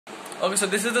Okay, so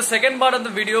this is the second part of the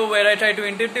video where I try to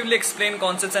intuitively explain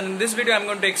concepts, and in this video I'm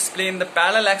going to explain the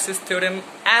parallel axis theorem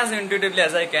as intuitively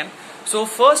as I can. So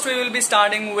first we will be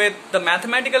starting with the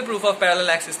mathematical proof of parallel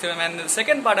axis theorem, and in the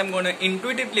second part I'm going to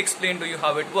intuitively explain to you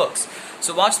how it works.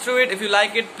 So watch through it. If you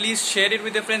like it, please share it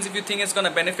with your friends if you think it's going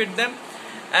to benefit them.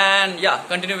 And yeah,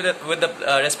 continue with the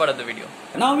rest part of the video.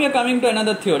 Now we are coming to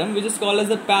another theorem which is called as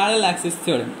the parallel axis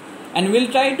theorem, and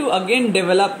we'll try to again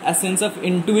develop a sense of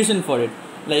intuition for it.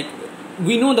 Like,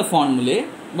 we know the formulae,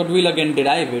 but we'll again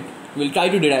derive it. We'll try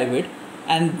to derive it,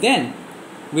 and then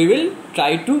we will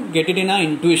try to get it in our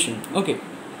intuition. Okay,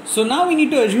 so now we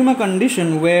need to assume a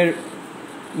condition where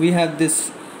we have this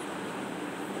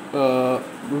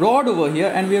rod over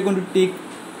here, and we are going to take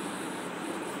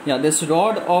this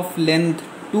rod of length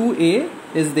 2a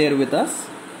is there with us,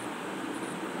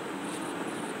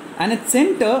 and its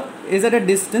center is at a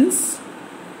distance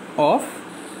of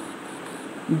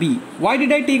b. Why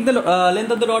did I take the length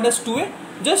of the rod as 2a?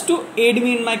 Just to aid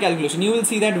me in my calculation. You will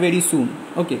see that very soon.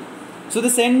 Okay, so the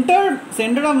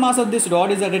center of mass of this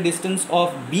rod is at a distance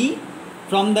of b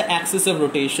from the axis of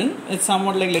rotation. It's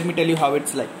somewhat like, let me tell you how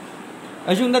it's like.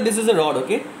 Assume that this is a rod,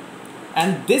 okay,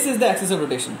 and this is the axis of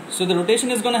rotation. So the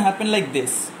rotation is going to happen like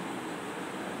this.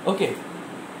 Okay,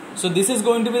 so this is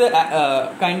going to be the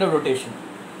kind of rotation.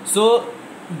 So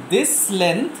this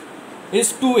length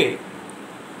is 2a,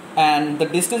 and the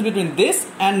distance between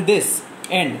this and this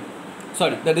end,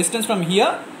 the distance from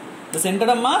here, the center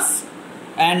of mass,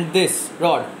 and this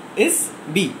rod is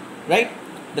b, right?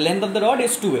 The length of the rod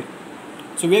is 2a.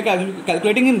 So we are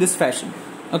calculating in this fashion.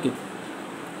 Okay,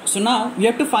 so now we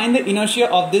have to find the inertia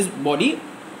of this body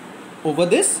over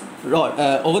this rod,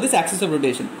 over this axis of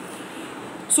rotation.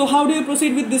 So how do you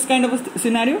proceed with this kind of a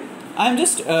scenario? I am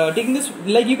just taking this,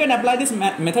 like, you can apply this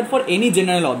method for any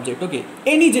general object. Okay,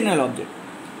 any general object.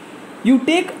 You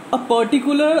take a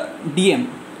particular dm.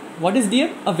 What is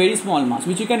dm? A very small mass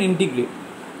which you can integrate.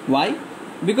 Why?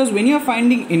 Because when you are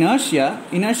finding inertia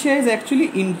is actually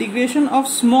integration of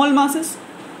small masses.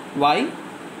 Why?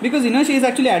 Because inertia is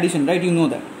actually addition, right? You know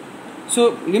that.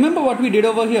 So remember what we did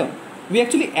over here. We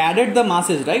actually added the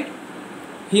masses, right?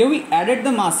 Here we added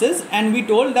the masses, and we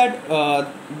told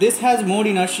that this has more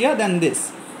inertia than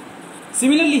this.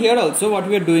 Similarly here also what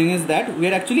we are doing is that we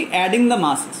are actually adding the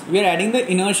masses. We are adding the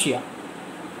inertia,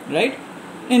 right?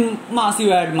 In mass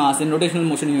you add mass, in rotational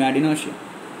motion you add inertia.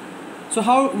 So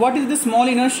what is the small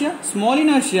inertia? Small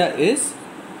inertia is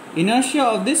inertia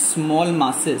of this small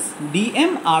masses,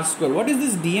 dm r square. What is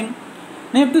this dm?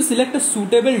 Now you have to select a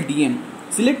suitable dm.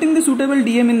 Selecting the suitable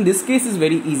dm in this case is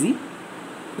very easy.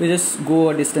 We just go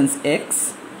a distance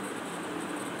x,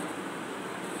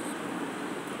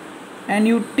 and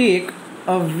you take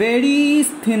a very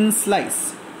thin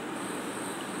slice,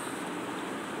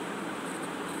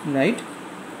 right,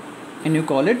 and you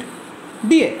call it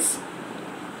dx.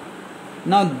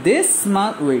 Now this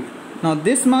mass,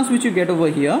 this mass which you get over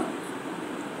here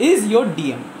is your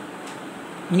dm.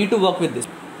 You need to work with this.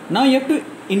 Now you have to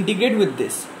integrate with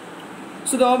this.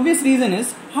 So the obvious reason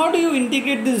is, how do you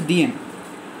integrate this dm?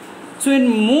 So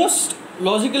in most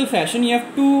logical fashion, you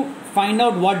have to find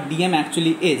out what dm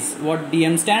actually is, what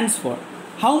dm stands for,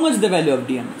 how much the value of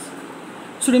dm is.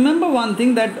 So remember one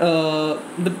thing, that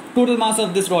the total mass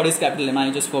of this rod is capital M.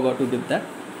 I just forgot to do that.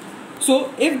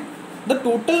 So if the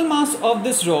total mass of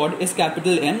this rod is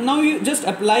capital M, now you just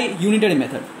apply unitary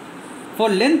method. For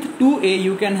length 2a,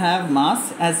 you can have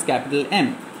mass as capital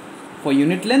M. For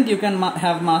unit length, you can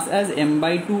have mass as m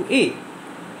by 2a.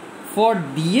 For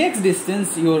dx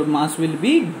distance, your mass will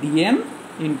be dm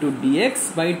into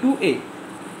dx by 2a.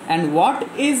 And what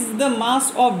is the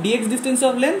mass of dx distance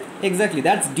of length? Exactly,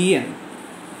 that's dm,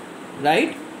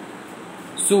 right?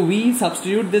 So we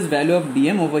substitute this value of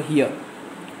dm over here.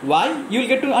 Why? You will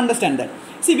get to understand that.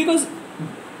 See, because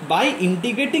by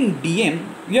integrating dm,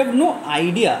 you have no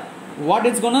idea what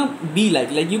it's gonna be like.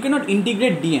 Like, you cannot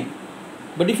integrate dm.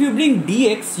 But if you bring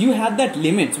dx, you have that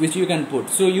limits which you can put.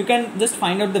 So you can just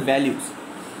find out the values,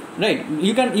 right?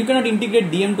 You cannot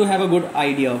integrate dm to have a good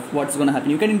idea of what's going to happen.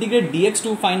 You can integrate dx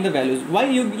to find the values. Why?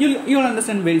 You'll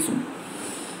understand very soon.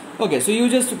 Okay, so you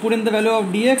just put in the value of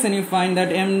dx, and you find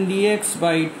that m dx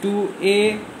by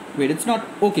 2a. Wait, it's not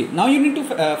okay. Now you need to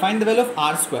find the value of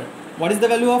r square. What is the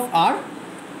value of r?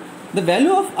 The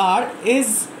value of r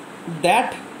is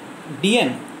that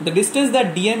dm, the distance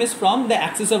that dm is from the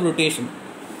axis of rotation.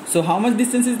 So how much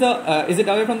distance is it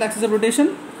away from the axis of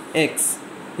rotation? X.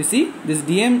 You see, this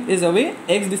dm is away,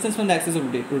 x distance from the axis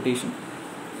of rotation.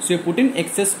 So you put in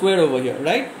x square over here,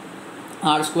 right?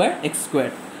 R square, x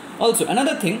square. Also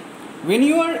another thing, when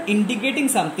you are integrating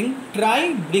something,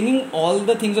 try bringing all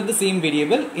the things of the same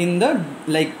variable in the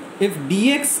if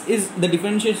dx is the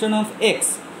differentiation of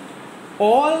x,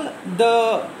 all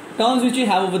the terms which you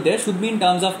have over there should be in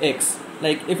terms of x.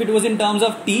 Like if it was in terms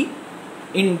of t,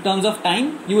 in terms of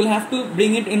time, you will have to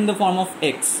bring it in the form of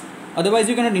x. Otherwise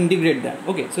you cannot integrate that.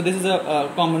 Okay, so this is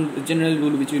a common general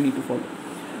rule which you need to follow.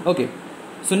 Okay,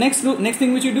 so next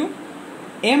thing which you do,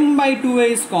 m by 2a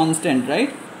is constant,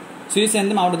 right? So you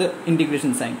send them out of the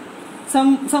integration sign.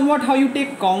 Somewhat how you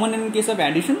take common in case of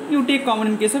addition, you take common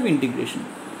in case of integration.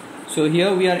 So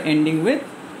here we are ending with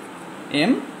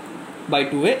m by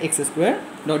 2a x square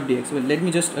dot dx. Well, let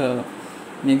me just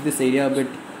make this area a bit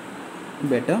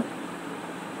better.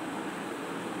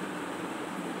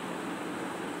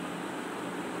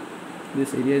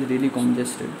 This area is really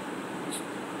congested.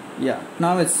 Yeah,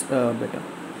 now it's better.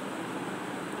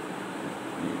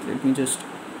 Let me just,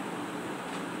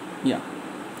 yeah,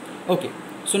 okay.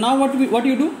 So now what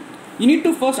you do, you need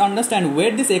to first understand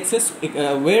where this excess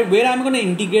where I'm going to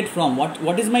integrate from,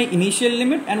 what is my initial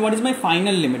limit and what is my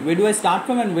final limit, where do I start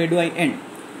from and where do I end.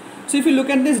 So if you look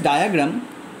at this diagram,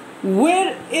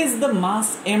 where is the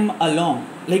mass m along,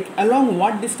 like along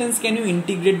what distance can you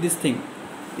integrate this thing?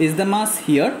 Is the mass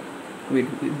here? Wait,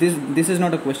 this is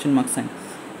not a question mark sign.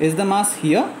 Is the mass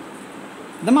here?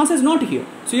 The mass is not here,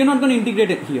 so you're not going to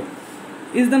integrate it here.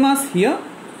 Is the mass here?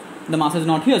 The mass is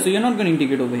not here, so you're not going to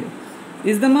integrate over here.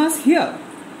 Is the mass here?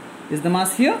 Is the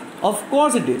mass here? Of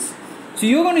course it is. So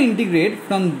you're going to integrate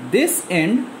from this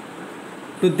end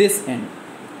to this end,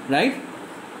 right?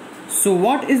 So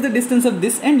what is the distance of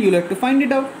this end? You'll have to find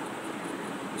it out.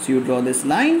 So you draw this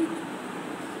line.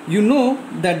 You know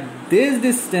that this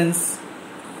distance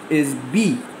is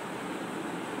b.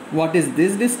 What is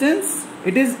this distance?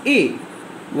 It is a.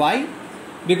 Why?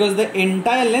 Because the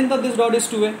entire length of this rod is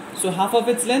 2a. So half of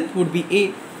its length would be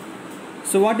a.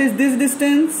 So what is this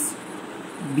distance?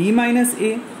 b minus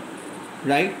a,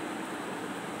 right?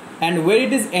 And where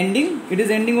it is ending? It is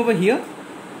ending over here.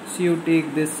 So you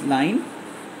take this line,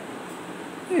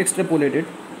 you extrapolate it.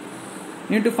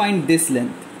 You need to find this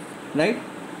length, right?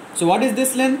 So what is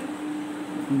this length?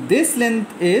 This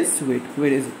length is,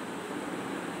 where is it?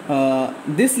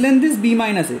 This length is b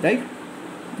minus a, right?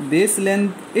 This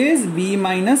length is b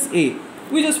minus a.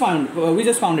 We just found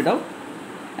it out.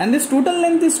 And this total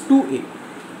length is 2a.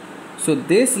 So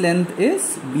this length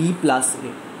is b plus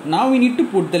a. Now we need to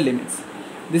put the limits.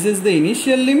 This is the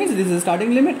initial limit, this is the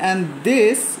starting limit, and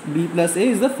this b plus a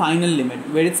is the final limit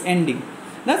where it's ending.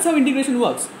 That's how integration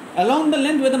works. Along the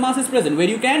length where the mass is present, where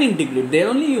you can integrate, there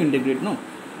only you integrate, no.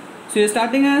 So you're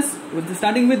starting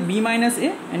with b minus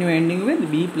a and you're ending with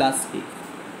b plus a,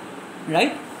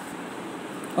 right?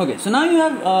 Okay, so now you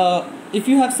have, if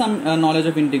you have some knowledge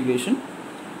of integration,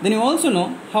 then you also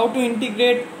know how to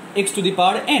integrate x to the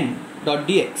power n dot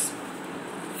dx.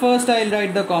 First I'll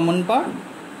write the common part.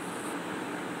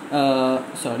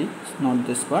 Sorry, not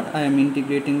this part. I am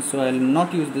integrating, so I'll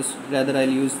not use this, rather I'll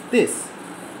use this.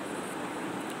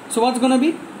 So what's gonna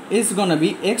be? Is gonna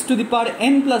be x to the power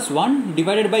n plus 1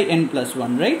 divided by n plus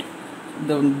 1, right?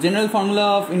 The general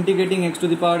formula of integrating x to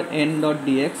the power n dot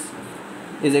dx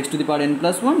is x to the power n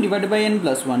plus 1 divided by n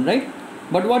plus 1, right?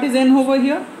 But what is n over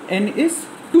here? N is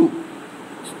 2.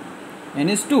 N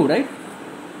is 2, right?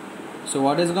 So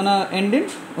what is gonna end in?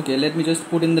 Okay, let me just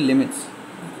put in the limits.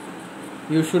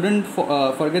 You shouldn't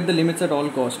forget the limits at all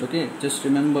cost, okay? Just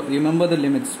remember the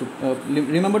limits.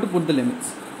 Remember to put the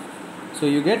limits. So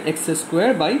you get x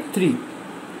square by 3.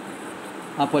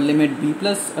 Upper limit b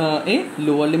plus a,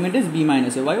 lower limit is b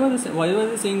minus a. Why was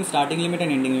it saying starting limit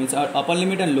and ending limit? It's upper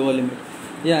limit and lower limit.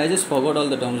 Yeah, I just forgot all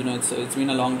the terms. You know, it's been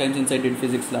a long time since I did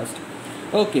physics last.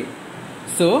 Okay,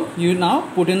 so you now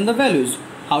put in the values.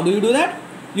 How do you do that?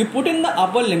 You put in the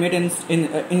upper limit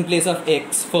in place of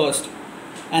x first,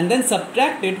 and then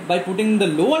subtract it by putting the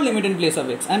lower limit in place of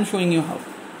x. I'm showing you how.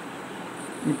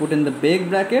 You put in the big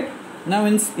bracket. Now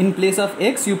in place of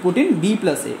x you put in b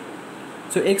plus a.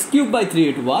 So x cubed by 3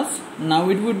 it was. Now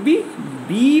it would be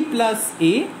b plus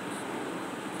a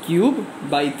cube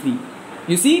by 3.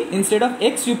 You see, instead of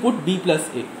x you put b plus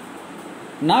a.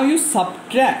 Now you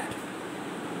subtract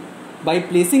by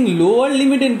placing lower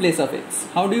limit in place of x.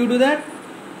 How do you do that?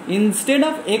 Instead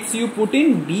of x you put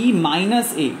in b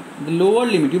minus a, the lower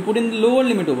limit. You put in the lower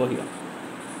limit over here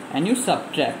and you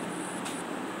subtract.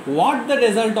 What the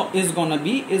result is going to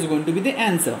be the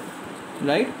answer,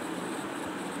 right?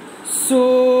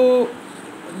 So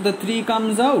the 3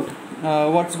 comes out.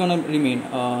 What's going to remain?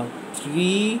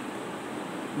 3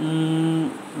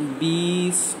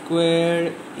 b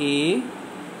square a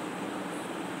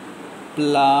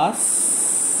plus,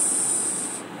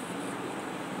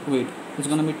 wait, it's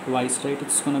going to be twice, right?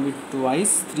 It's going to be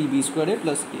twice 3b square a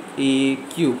plus a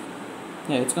cube.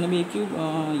 Yeah, it's gonna be a cube.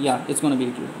 Yeah, it's gonna be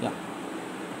a cube.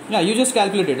 Yeah, you just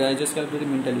calculated. I just calculated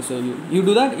mentally. So you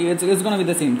do that. It's gonna be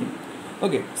the same thing.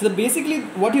 Okay, so basically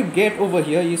what you get over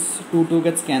here is 2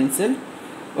 gets cancelled.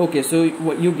 Okay, so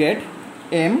what you get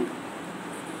m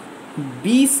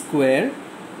b square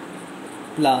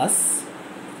plus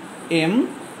m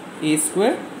a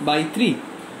square by 3.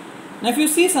 Now if you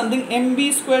see something,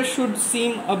 mb square should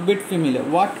seem a bit familiar.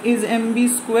 What is mb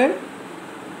square?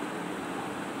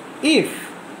 If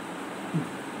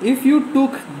you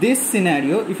took this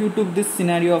scenario,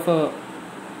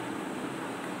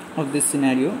 of this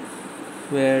scenario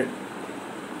where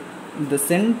the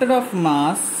center of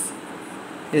mass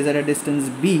is at a distance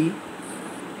b,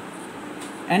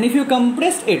 and if you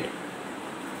compressed it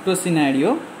to a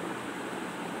scenario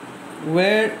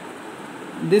where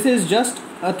this is just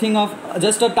a thing of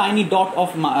just a tiny dot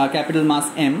of capital mass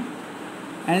M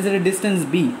and is at a distance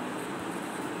b,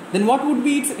 then what would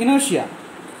be its inertia?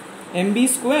 mb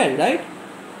square, right?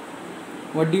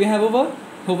 What do you have over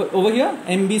here?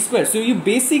 mb square. So you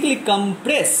basically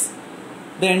compress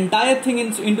the entire thing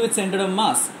into its center of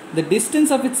mass. The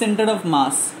distance of its center of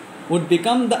mass would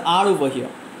become the r over here.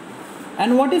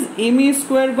 And what is ma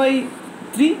square by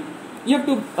 3? You have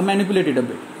to manipulate it a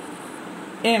bit.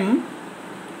 M,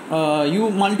 you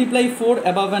multiply 4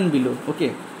 above and below.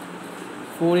 Okay,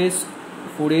 4a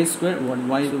square.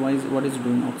 What is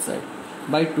doing outside?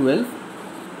 By 12.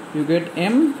 You get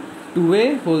m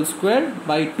 2a whole square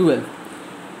by 12.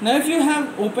 Now if you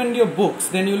have opened your books,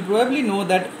 then you will probably know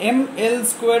that ml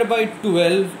square by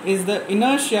 12 is the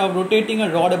inertia of rotating a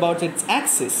rod about its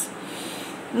axis.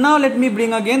 Now let me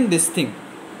bring again this thing.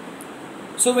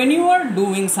 So when you are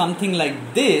doing something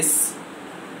like this,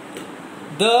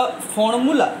 the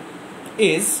formula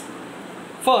is,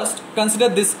 first consider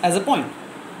this as a point.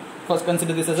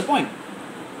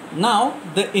 Now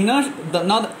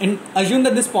assume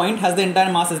that this point has the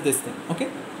entire mass as this thing. Okay,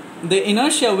 the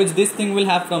inertia which this thing will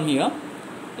have from here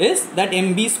is that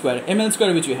mb square, ml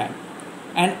square which we had,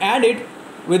 and add it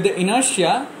with the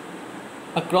inertia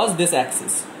across this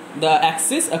axis, the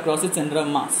axis across its center of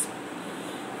mass.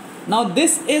 Now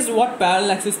this is what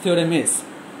parallel axis theorem is.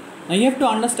 Now you have to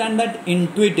understand that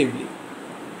intuitively.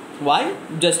 Why?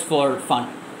 Just for fun.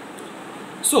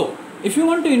 So if you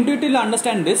want to intuitively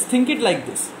understand this, think it like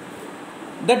this,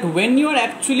 that when you are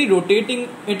actually rotating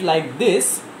it like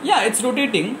this, yeah, it's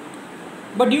rotating,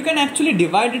 but you can actually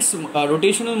divide its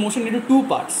rotational motion into 2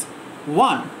 parts.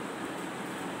 One,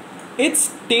 it's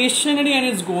stationary and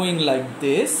it's going like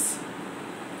this,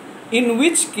 in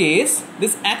which case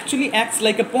this actually acts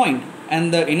like a point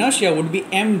and the inertia would be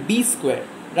mb square,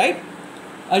 right?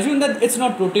 Assume that it's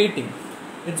not rotating,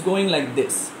 it's going like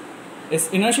this. Its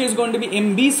inertia is going to be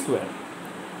mb square.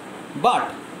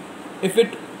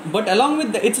 But along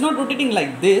with it's not rotating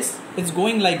like this, it's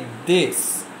going like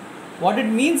this. What it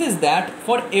means is that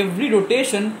for every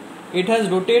rotation, it has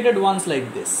rotated once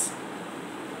like this.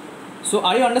 So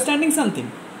are you understanding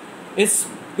something? It's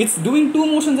doing 2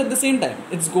 motions at the same time.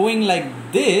 It's going like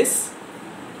this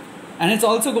and it's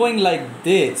also going like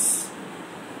this.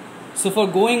 So for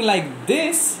going like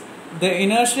this, the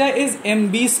inertia is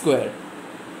mb square.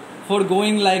 For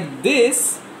going like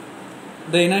this,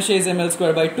 the inertia is ml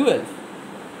square by 12.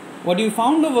 What you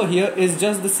found over here is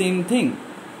just the same thing.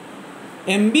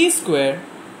 mb square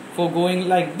for going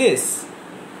like this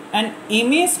and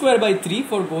ma square by 3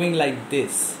 for going like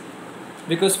this.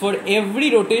 Because for every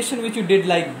rotation which you did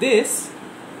like this,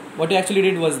 what you actually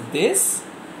did was this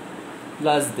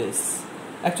plus this.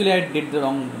 Actually I did the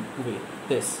wrong way.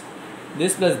 This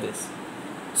plus this.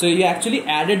 So you actually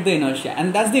added the inertia,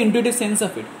 and that's the intuitive sense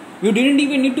of it. You didn't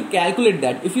even need to calculate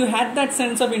that. If you had that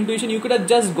sense of intuition, you could have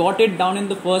just got it down in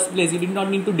the first place. You did not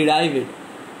need to derive it.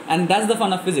 And that's the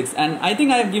fun of physics. And I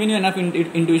think I have given you enough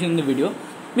intuition in the video.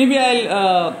 Maybe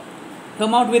I'll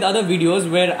come out with other videos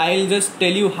where I'll just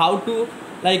tell you how to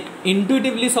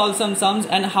intuitively solve some sums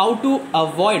and how to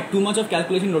avoid too much of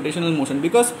calculation rotational motion.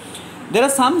 Because there are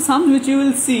some sums which you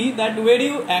will see that where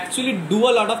you actually do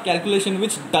a lot of calculation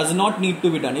which does not need to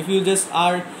be done. If you just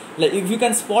are if you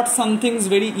can spot some things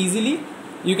very easily,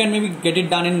 you can maybe get it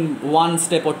done in 1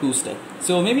 step or 2 steps.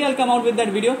 So maybe I'll come out with that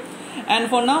video. And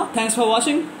for now, thanks for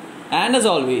watching, and as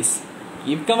always,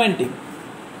 keep commenting.